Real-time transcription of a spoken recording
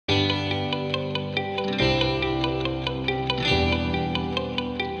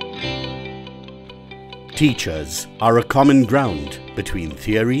Teachers are a common ground between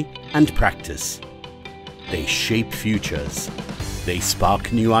theory and practice. They shape futures. They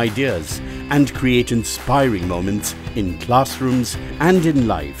spark new ideas and create inspiring moments in classrooms and in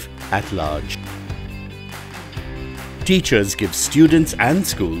life at large. Teachers give students and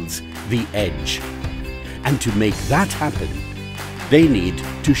schools the edge. And to make that happen, they need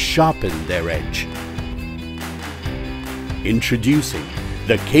to sharpen their edge. Introducing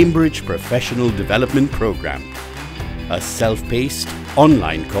the Cambridge Professional Development Programme, a self-paced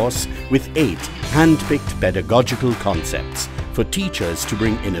online course with 8 hand-picked pedagogical concepts for teachers to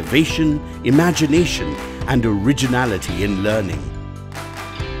bring innovation, imagination and originality in learning.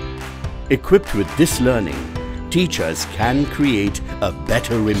 Equipped with this learning, teachers can create a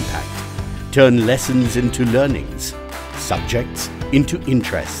better impact, turn lessons into learnings, subjects into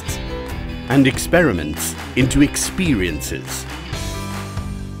interests, and experiments into experiences.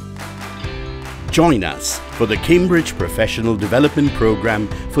 Join us for the Cambridge Professional Development Programme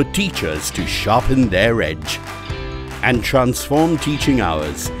for teachers to sharpen their edge and transform teaching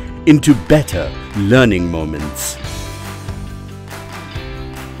hours into better learning moments.